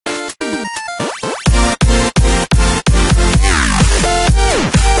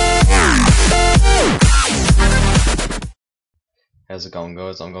how's it going,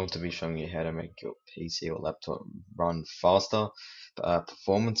 guys? I'm going to be showing you how to make your PC or laptop run faster,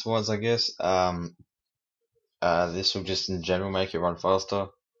 performance-wise, I guess. This will just in general make it run faster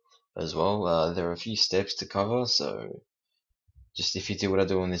as well. There are a few steps to cover, so just if you do what I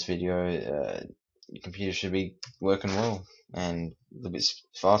do in this video, your computer should be working well and a little bit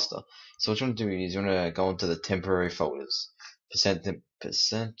faster. So what you want to do is you want to go into the temporary folders, percent.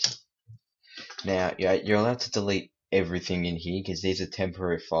 Now, you're allowed to delete everything in here because these are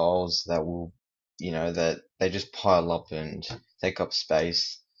temporary files that will, that they just pile up and take up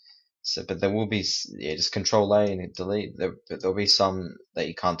space. So, but there will be, yeah, just Control A and delete. But there'll be some that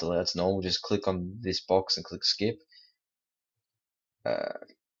you can't delete. That's normal. Just click on this box and click skip. Okay,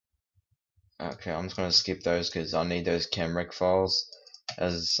 I'm just gonna skip those because I need those camrec files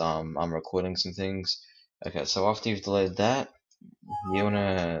as I'm recording some things. Okay, so after you've deleted that, you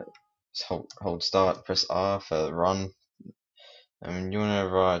wanna hold start, press R for run, and you wanna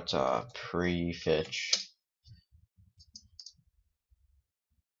write prefetch.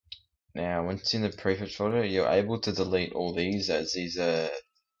 Now, once in the prefetch folder, you're able to delete all these as these are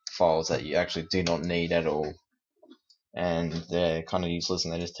files that you actually do not need at all, and they're kind of useless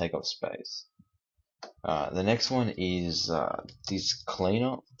and they just take up space. The next one is disk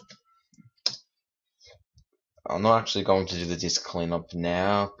cleanup. I'm not actually going to do the disk cleanup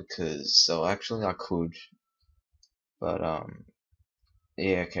now because, so actually I could, but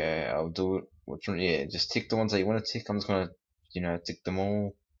yeah, okay, I'll do it. Which one? Yeah, just tick the ones that you want to tick. I'm just gonna, tick them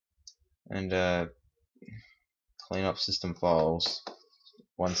all and clean up system files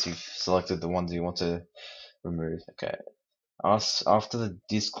once you've selected the ones you want to remove. Okay. After the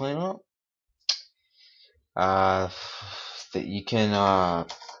disk cleanup, that you can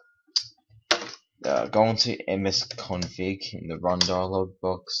go into msconfig in the run dialog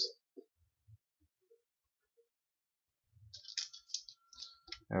box.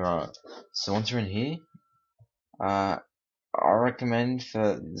 Alright, so once you're in here, I recommend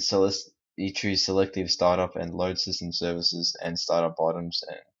you choose selective startup and load system services and startup items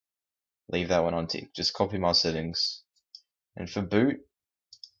and leave that one on tick. Just copy my settings. And for boot,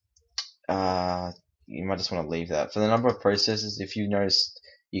 you might just want to leave that. For the number of processes, if you notice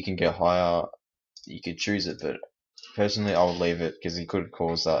you can go higher, you could choose it, but personally I would leave it because it could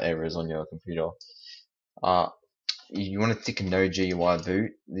cause errors on your computer. You want to tick no GUI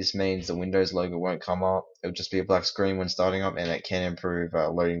boot. This means the Windows logo won't come up. It'll just be a black screen when starting up, and it can improve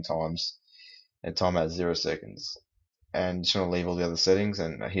loading times and time at 0 seconds. And just want to leave all the other settings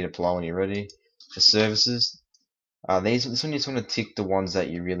and hit apply when you're ready. For services, this one you just want to tick the ones that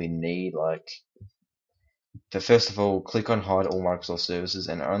you really need. Like, first of all, click on hide all Microsoft services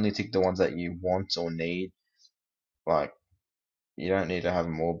and only tick the ones that you want or need. Like, you don't need to have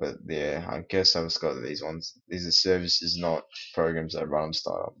them all, but yeah, I guess I've just got these ones. These are services, not programs that run on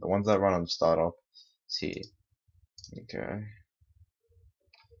startup. The ones that run on startup is here. Okay.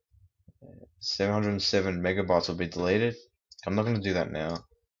 707 megabytes will be deleted. I'm not going to do that now.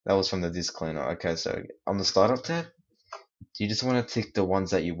 That was from the disk cleaner. Okay, so on the startup tab, you just want to tick the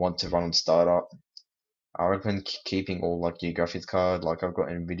ones that you want to run on startup. I recommend keeping all like your graphics card, like I've got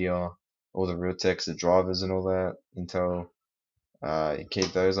Nvidia, all the Realtek, the drivers and all that, Intel. You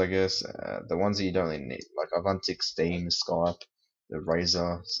keep those, I guess. The ones that you don't really need, like I've unticked Steam, Skype, the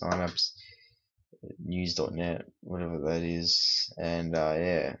Razer, Synapse, News.net, whatever that is, and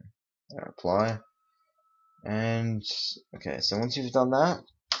yeah, apply. And okay, so once you've done that,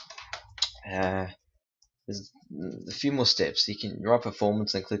 there's a few more steps. You can write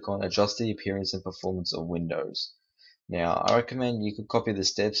performance and click on adjust the appearance and performance of Windows. Now, I recommend you could copy the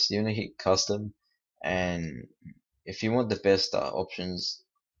steps. You want to hit custom, and if you want the best options,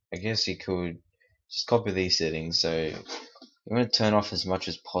 I guess you could just copy these settings. So you want to turn off as much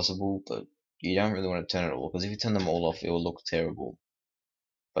as possible, but you don't really want to turn it all, because if you turn them all off, it will look terrible.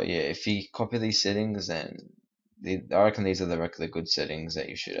 But yeah, if you copy these settings, then I reckon these are the good settings that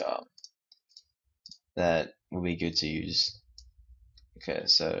you should that will be good to use. Okay,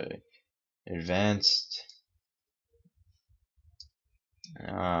 so advanced.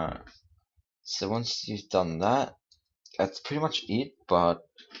 So once you've done that, that's pretty much it. But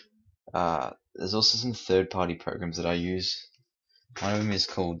there's also some third-party programs that I use. One of them is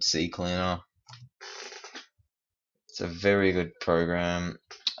called CCleaner. It's a very good program.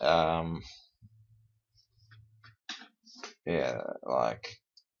 Yeah, like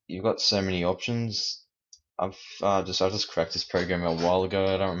you've got so many options. I just cracked this program a while ago.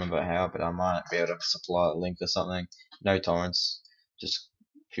 I don't remember how, but I might be able to supply a link or something. No torrents, just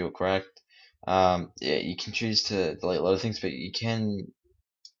pure cracked. Yeah, you can choose to delete a lot of things, but you can.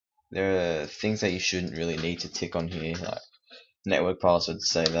 There are things that you shouldn't really need to tick on here. Like, network password to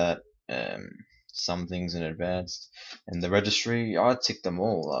say that. Some things in advanced, and the registry, I tick them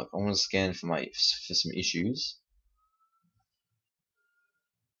all. Like I want to scan for some issues,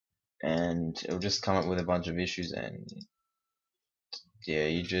 and it'll just come up with a bunch of issues. And yeah,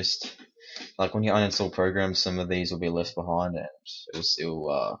 you just like when you uninstall programs, some of these will be left behind, and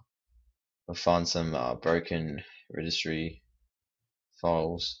it'll find some broken registry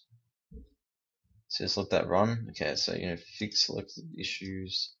files. So just let that run. Okay, so fix selected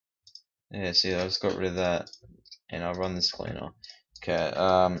issues. Yeah, see, I just got rid of that, and I'll run this cleaner. Okay,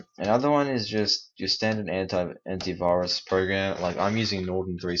 another one is just your standard antivirus program. Like I'm using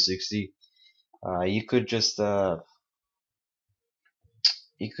Norton 360. You could just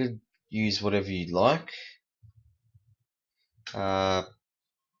you could use whatever you like. Uh,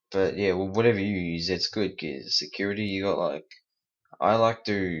 but yeah, well, whatever you use, it's good. Cause security, you got like I like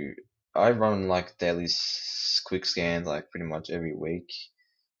to I run like daily quick scans like pretty much every week.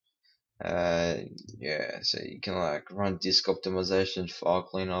 Uh, yeah, so you can like run disk optimization, file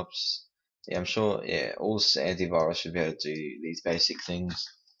cleanups. Yeah, I'm sure. Yeah, all antivirus should be able to do these basic things.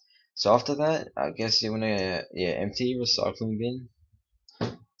 So after that, I guess you wanna empty your recycling bin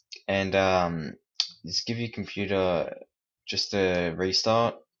and just give your computer just a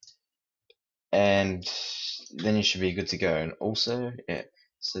restart, and then you should be good to go. And also, yeah.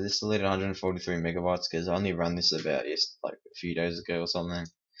 So this deleted 143 megabytes because I only ran this about just like a few days ago or something.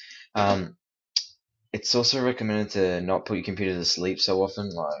 Um, It's also recommended to not put your computer to sleep so often.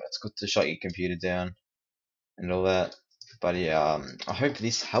 Like it's good to shut your computer down and all that. But yeah, I hope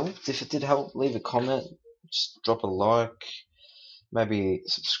this helped. If it did help, leave a comment, just drop a like, maybe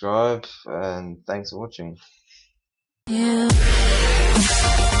subscribe, and thanks for watching. Yeah.